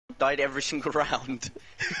died every single round.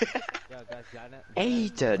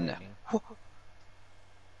 Aiden!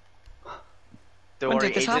 Don't When worry,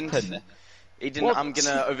 did this happen? Aiden, What? I'm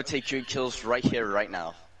gonna overtake you in kills right here, right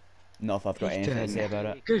now. Not if I've got anything to say about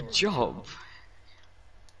it. Good job.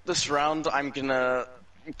 This round, I'm gonna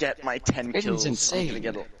get my 10 Aiden's kills. insane.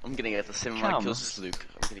 I'm gonna get the same amount of kills as Luke.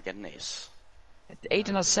 I'm gonna get an ace.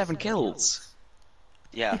 Aiden has 7 kills.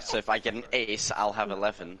 Yeah, so if I get an ace, I'll have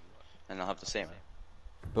 11, and I'll have the same.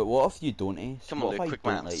 But what if you don't ace? Come on, What if Luke, I quick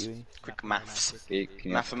don't maths. let you ace? Quick maths. Okay, can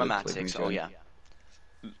you Mathematics, oh yeah.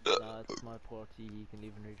 Nah, it's my party, you can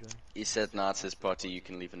leave and rejoin. He said, nah, it's his party, you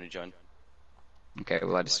can leave and rejoin. Okay,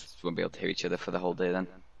 well I just won't be able to hear each other for the whole day then.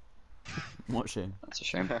 What shame? That's a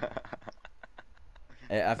shame.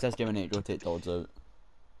 After this game, I need to rotate dogs out.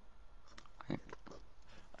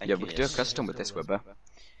 Yeah, we could do a custom with this Wibber.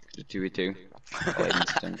 Do we do?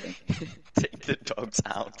 Take the dogs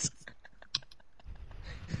out.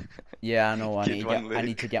 Yeah, I know. I Good one, need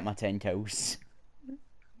Luke. to get my 10 kills.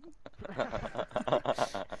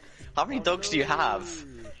 How many dogs do you have?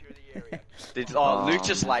 Luke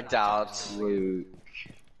just lagged out. Luke.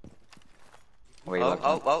 Wait,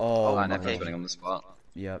 Oh, I my never God. running on the spot.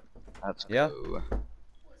 Yep. Let's Yeah. go.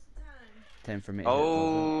 10 for me. to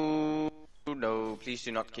Oh no! Please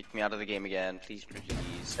do not kick me out of the game again. Please,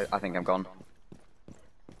 please. I think I'm gone.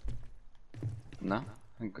 No?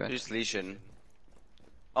 I'm good. Who's Legion?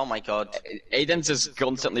 Oh my god. Aiden's just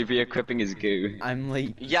constantly re-equipping his goo. I'm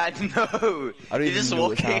like, Yeah, I know. I don't You're even just know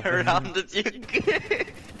what's walking happening. around with your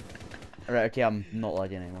right, okay, I'm not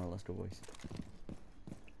lagging anymore. Let's go, boys.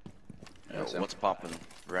 What's poppin'?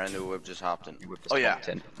 Brand new whip just hopped in. Whip just Oh yeah. popped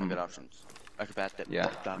in. Good options. Acrobatic. Yeah,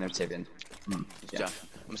 Done. no saving. Yeah.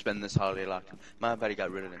 I'm spending this holiday locked. My buddy got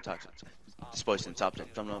rid of intoxicants. Displaced in top 10.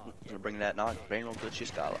 I'm not gonna bring that now. Brain on glitchy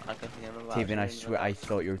style. Steven, I swear, I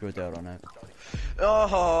thought you were going to run out.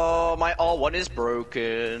 Oh, my R1 is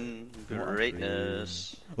broken.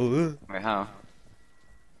 Greatness. Oh, Wait, how?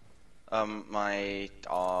 My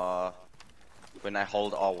when I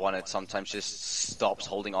hold R1, it sometimes just stops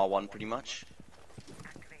holding R1 pretty much.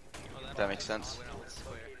 If that makes sense.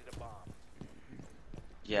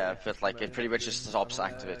 Yeah, but like it pretty much just stops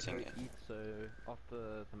activating it. So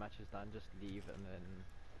after the match is done, just leave and then.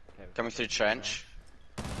 Okay, Coming through trench.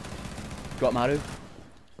 got Maru.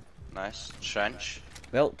 Nice. Trench.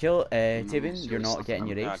 Well, kill, Steven, you're not getting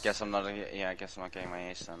your I ace. guess I'm not. Yeah, I guess I'm not getting my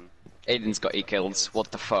ace then. Aiden's got 8 kills. What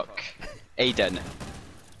the fuck? Aiden.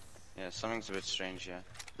 Yeah, something's a bit strange. Yeah.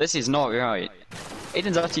 This is not right.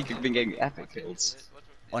 Aiden's actually been getting epic kills.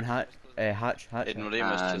 On hatch. Hatch. Aiden, what are you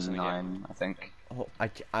most in the game? 9, I think. Oh, I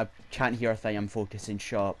can't hear a thing. I'm focusing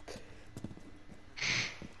sharp.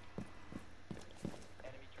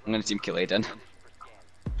 I'm gonna team kill Aiden.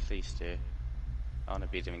 Please do. I wanna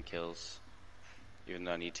beat him in kills. Even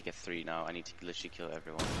though I need to get 3 now, I need to literally kill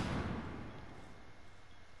everyone.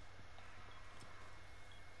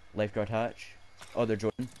 Lifeguard hatch. Oh, they're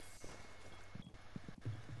joining.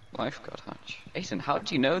 Lifeguard hatch. Aiden, how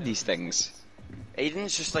do you know these things?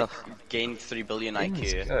 Aiden's just like gained 3 billion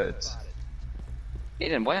Aiden's IQ. good.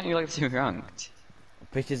 Aiden, why aren't you like the team ranked?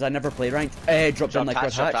 Because I never play ranked. Drop down Drop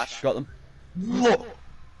lifeguard hatch, drop hatch. hatch. Got them. What?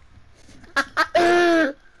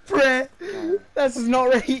 Brett, this is not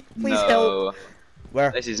right. Please help. No,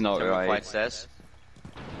 Where? this is not Coming up right. white stairs.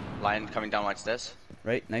 Lion coming down white stairs.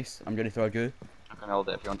 Right, nice. I'm gonna throw a goo. I can hold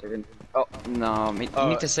it if you want to. Aiden. Oh, no, you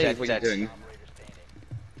need to save dead, what dead. you're doing.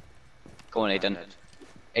 Go on, Aiden.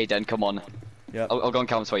 Aiden, come on. Yep. I'll go on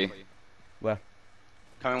cams for you. Where?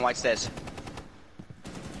 Coming white stairs.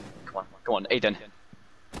 Come on, Aiden.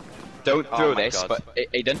 Don't Oh throw my this, God. but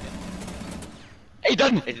Aiden.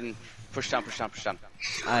 Aiden! Aiden, push down, push down, push down.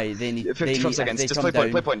 Aye, they need. 55 seconds. They Just come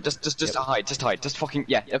play down. point. Just hide. Just hide. Just fucking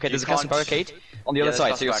yeah. Okay, there's a can't- castle barricade on the Yeah, other there's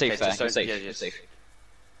side, a so you're castle safe there. barricade, You're just safe. don't- You're yeah, safe.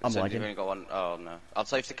 I'm So you've lagging. only got one. Oh no. I'll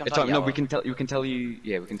tell you if they come It's down fine. No, yellow. we can tell you.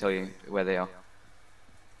 Yeah, we can tell you where they are.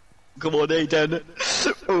 Come on, Aiden.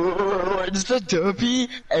 Oh, it's the derby,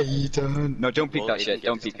 Aiden. No, don't peek Well, that shit. Aiden,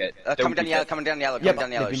 Don't peek it. Coming Don't down peek yellow, it. coming down yellow, Yep, coming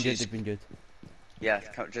down yellow. they've been good. She's- They've been good. Yeah,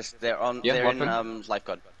 just they're on. Yeah, they're in weapon.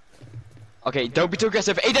 lifeguard. Okay, don't be too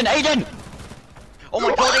aggressive, Aiden. Aiden. Oh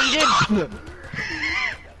my God, Aiden!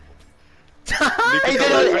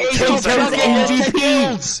 Aiden, kills,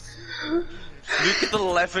 kills. Look at the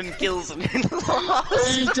 11 kills and then lost.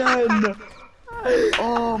 Aiden.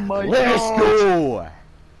 Oh my Let's God. go.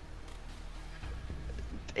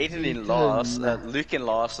 Aiden in lost. Luke in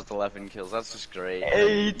lost with 11 kills. That's just great.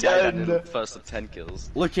 Aiden. Died in first of 10 kills.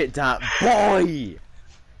 Look at that boy.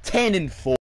 10 and 4.